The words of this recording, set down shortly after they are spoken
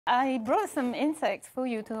I brought some insects for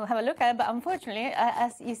you to have a look at, but unfortunately,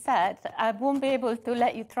 as you said, I won't be able to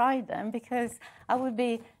let you try them because I would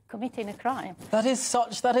be committing a crime.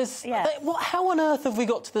 Yeah. How on earth have we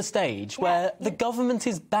got to the stage where the government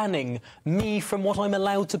is banning me from what I'm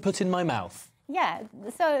allowed to put in my mouth? Yeah,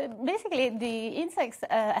 so basically the insects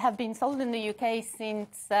have been sold in the UK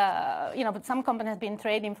since, but some companies have been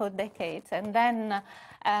trading for decades. And then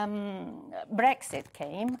Brexit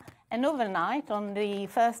came, and overnight, on the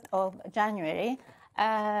 1st of January,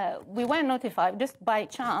 we were notified, just by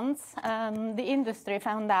chance, the industry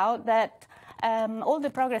found out that all the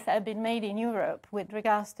progress that had been made in Europe with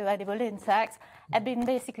regards to edible insects had been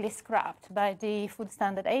basically scrapped by the Food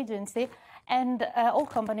Standard Agency, and all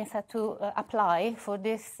companies had to apply for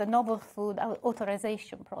this novel food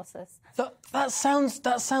authorization process. That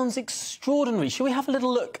sounds extraordinary. Shall we have a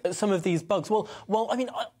little look at some of these bugs? Well, I mean,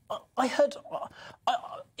 I heard,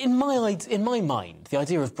 in my mind, the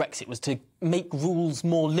idea of Brexit was to make rules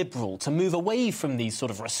more liberal, to move away from these sort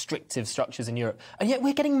of restrictive structures in Europe, and yet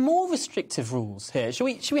we're getting more restrictive rules here. Shall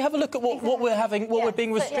we have a look at what we're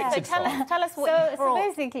being restricted for? Tell us what. So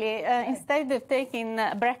basically, instead of taking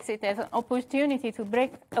Brexit as an opportunity to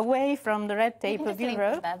break away from the red tape of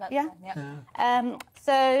Europe,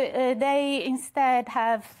 so they instead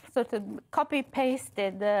have sort of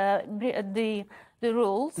copy-pasted the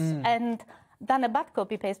rules and done a bad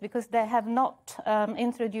copy-paste because they have not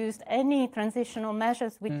introduced any transitional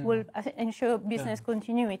measures which will ensure business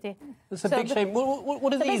continuity. It's a big shame.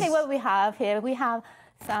 What are these? Basically what we have here, we have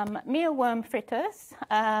some mealworm fritters,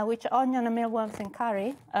 which are onion and mealworms in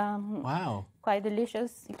curry. Wow. Quite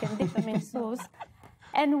delicious. You can dip them in sauce.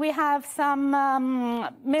 And we have some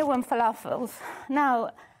mealworm falafels.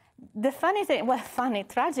 Now, the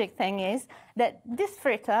tragic thing is that this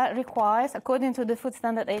fritter requires, according to the Food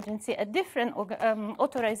Standard Agency, a different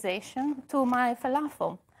authorization to my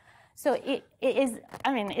falafel. So it is.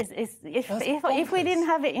 I mean, if we didn't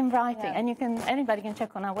have it in writing, and anybody can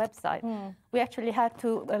check on our website, we actually had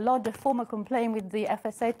to lodge a formal complaint with the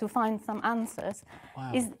FSA to find some answers.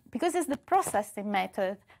 Wow. Because it's the processing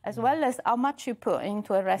method as well as how much you put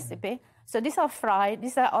into a recipe. So these are fried,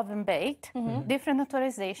 these are oven-baked, different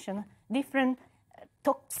authorization, different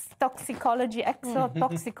toxicology,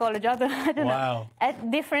 exotoxicology, I don't know, at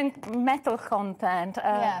different metal content.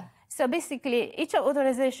 So basically, each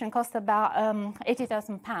authorization costs about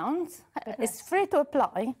 £80,000. It's free to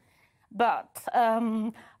apply, but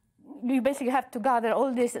you basically have to gather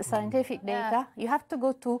all this scientific data. You have to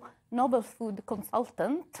go to Noble Food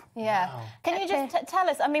Consultant. Yeah. Wow. Can you just tell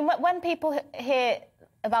us, I mean, when people hear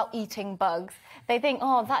about eating bugs, they think,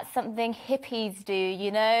 oh, that's something hippies do,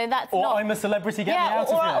 you know, that's not... Or I'm a celebrity, get me out of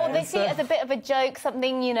here. Or they see it as a bit of a joke,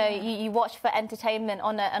 something, you know, you watch for entertainment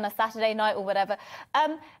on a Saturday night or whatever.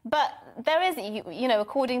 But there is, you know,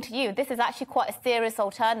 according to you, this is actually quite a serious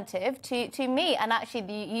alternative to meat. And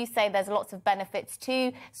actually, you say there's lots of benefits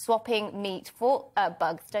to swapping meat for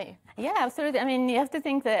bugs, don't you? Yeah, absolutely. I mean, you have to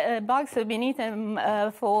think that bugs have been eaten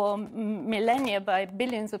for millennia by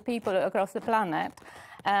billions of people across the planet.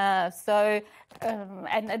 And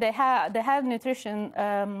they have nutrition,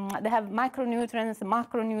 they have micronutrients,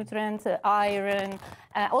 macronutrients, iron.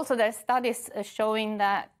 Also, there are studies showing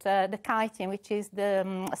that the chitin, which is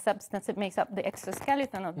the substance that makes up the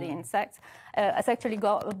exoskeleton of the insects, has actually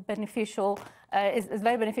got beneficial. Is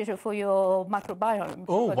very beneficial for your microbiome.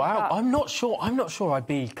 Oh wow! I'm not sure I'd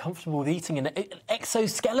be comfortable with eating an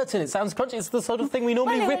exoskeleton. It sounds crunchy. It's the sort of thing we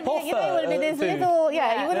normally rip off. You know, this little,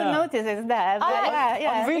 you wouldn't notice it's there. But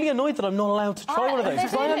I'm really annoyed that I'm not allowed to try one of those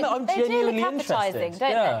because I'm genuinely interested. Don't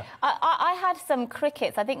they? I had some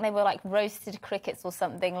crickets. I think they were like roasted crickets or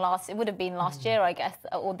something. It would have been last year, I guess,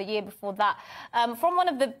 or the year before that, from one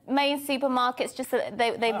of the main supermarkets. Just so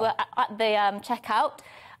they were at the checkout.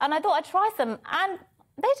 And I thought I'd try some, and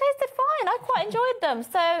they tasted fine. I quite enjoyed them.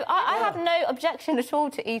 So I have no objection at all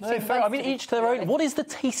to eating. No, fair. I mean, each to their own. What is the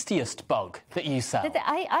tastiest bug that you sell?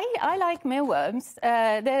 I like mealworms.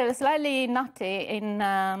 They're slightly nutty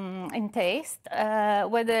in taste.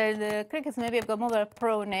 Whether the crickets maybe have got more of a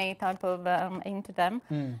prawn type of into them.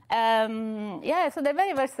 So they're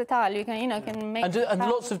very versatile. You can make and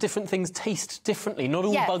lots of different things taste differently. Not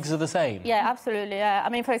all bugs are the same. Yeah, absolutely. Yeah. I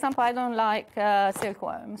mean, for example, I don't like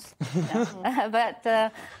silkworms, but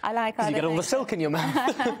I like. You get all the silk in your mouth.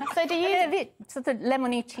 So do you a bit sort of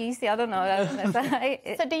lemony cheesy? I don't know.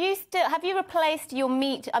 So do you still have you replaced your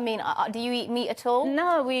meat? I mean, do you eat meat at all?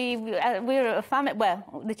 No, we're a family.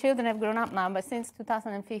 Well, the children have grown up now, but since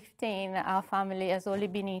 2015, our family has only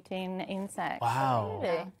been eating insects. Wow.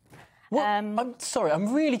 Really? I'm sorry,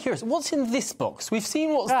 I'm really curious. What's in this box? We've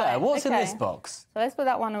seen what's there. What's in this box? So let's put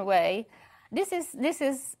that one away. this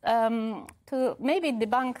is to maybe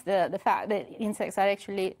debunk the fact that insects are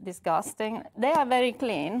actually disgusting. They are very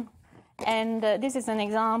clean, and this is an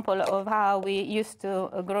example of how we used to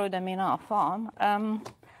grow them in our farm.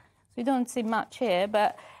 We don't see much here,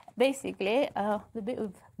 but basically, a bit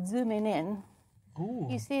of zooming in. Ooh.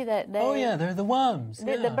 You see that? Oh yeah, they're the worms.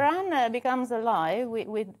 The bran becomes alive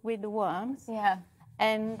with the worms. Yeah.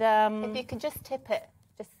 And if you could just tip it,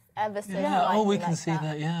 just ever so yeah. Oh, we can like see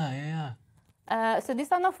that. Yeah. So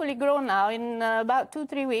these are not fully grown now. In about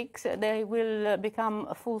 2-3 weeks, they will become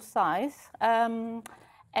full size, and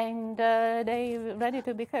they're ready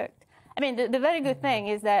to be cooked. I mean, the very good thing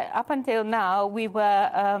is that up until now, we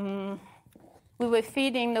were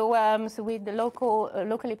feeding the worms with the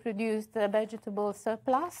locally produced vegetable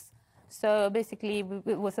surplus. So basically,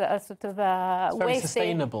 it was a sort of very wasted.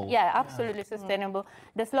 sustainable. Yeah, absolutely sustainable.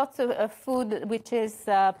 There's lots of food which is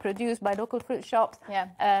produced by local fruit shops. Yeah.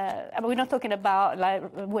 We're not talking about like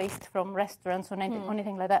waste from restaurants or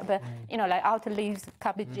anything like that, but you know, like outer leaves,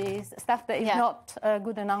 cabbages, stuff that is not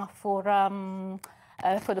good enough for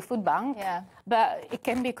the food bank. Yeah. But it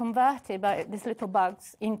can be converted by these little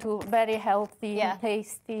bugs into very healthy,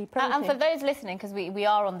 tasty protein. And for those listening, because we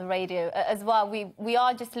are on the radio as well, we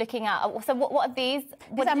are just looking at. So what are these?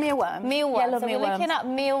 These are mealworms. Mealworms. So Yellow we're looking at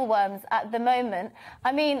mealworms at the moment.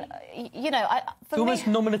 I mean, you know, it's almost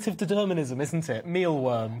nominative determinism, isn't it?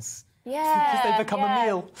 Mealworms. Yeah. Because they become a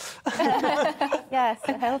meal. Yes,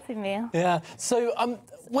 a healthy meal. Yeah. So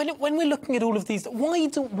when we're looking at all of these,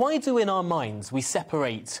 why do in our minds we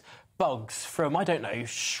separate bugs from, I don't know,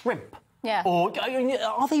 shrimp? Yeah. Or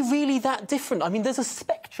are they really that different? I mean, there's a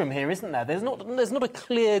spectrum here, isn't there? There's not a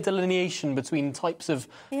clear delineation between types of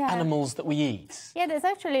animals that we eat. Yeah, there's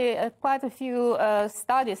actually quite a few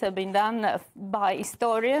studies have been done by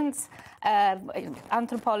historians,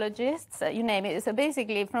 anthropologists, you name it. So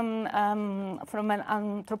basically, from an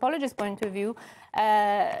anthropologist's point of view,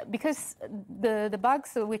 because the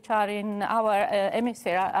bugs which are in our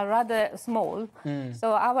hemisphere are rather small,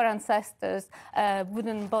 so our ancestors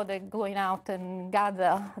wouldn't bother going out and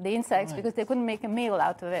gather the insects because they couldn't make a meal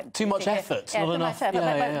out of it. Too much effort, not enough. Much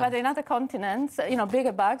effort. But in other continents, you know,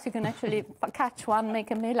 bigger bugs, you can actually catch one,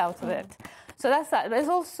 make a meal out of it. So that's that. There's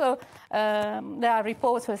also, there are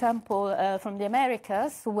reports, for example, from the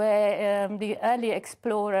Americas, where the early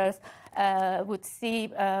explorers would see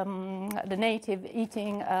the native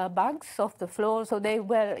eating bugs off the floor. So they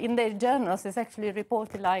were, in their journals, it's actually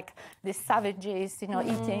reported like these savages, you know,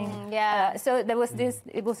 eating. Yeah. So there was this,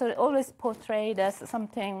 it was always portrayed as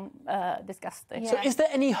something disgusting. So is there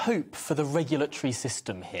any hope for the regulatory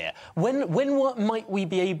system here? When might we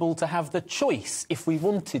be able to have the choice, if we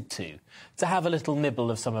wanted to have a little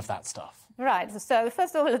nibble of some of that stuff? Right. So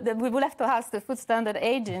first of all, we will have to ask the Food Standard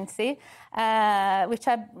Agency, which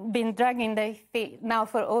have been dragging their feet now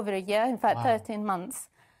for over a year, in fact, 13 months.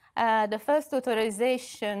 The first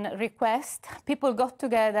authorization request, people got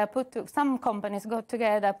together, some companies got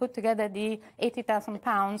together, put together the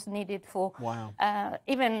 £80,000 needed for... Wow.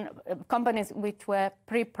 Even companies which were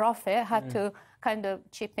pre-profit had to kind of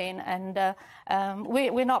chip in, and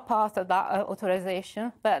we're not part of that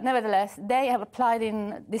authorization, but nevertheless, they have applied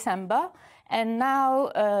in December, and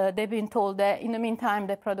now they've been told that in the meantime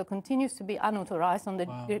their product continues to be unauthorized on the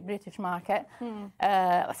British market.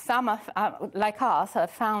 Some, like us, have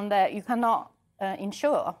found that you cannot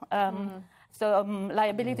insure. So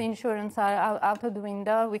liability insurance are out of the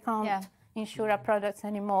window. We can't insure our products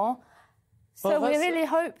anymore. So we really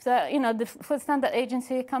hope that, you know, the Food Standard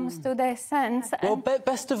Agency comes to their sense. Well,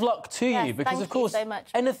 best of luck to you, because, thank of course, you so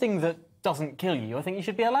much. anything that doesn't kill you, I think you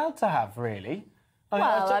should be allowed to have, really.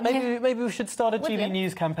 Well, maybe we should start a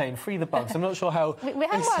GBNews campaign, free the bugs. I'm not sure how... We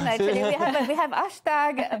have one, actually. We have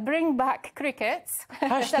hashtag bring back crickets.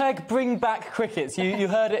 Hashtag bring back crickets. You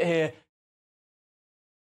heard it here.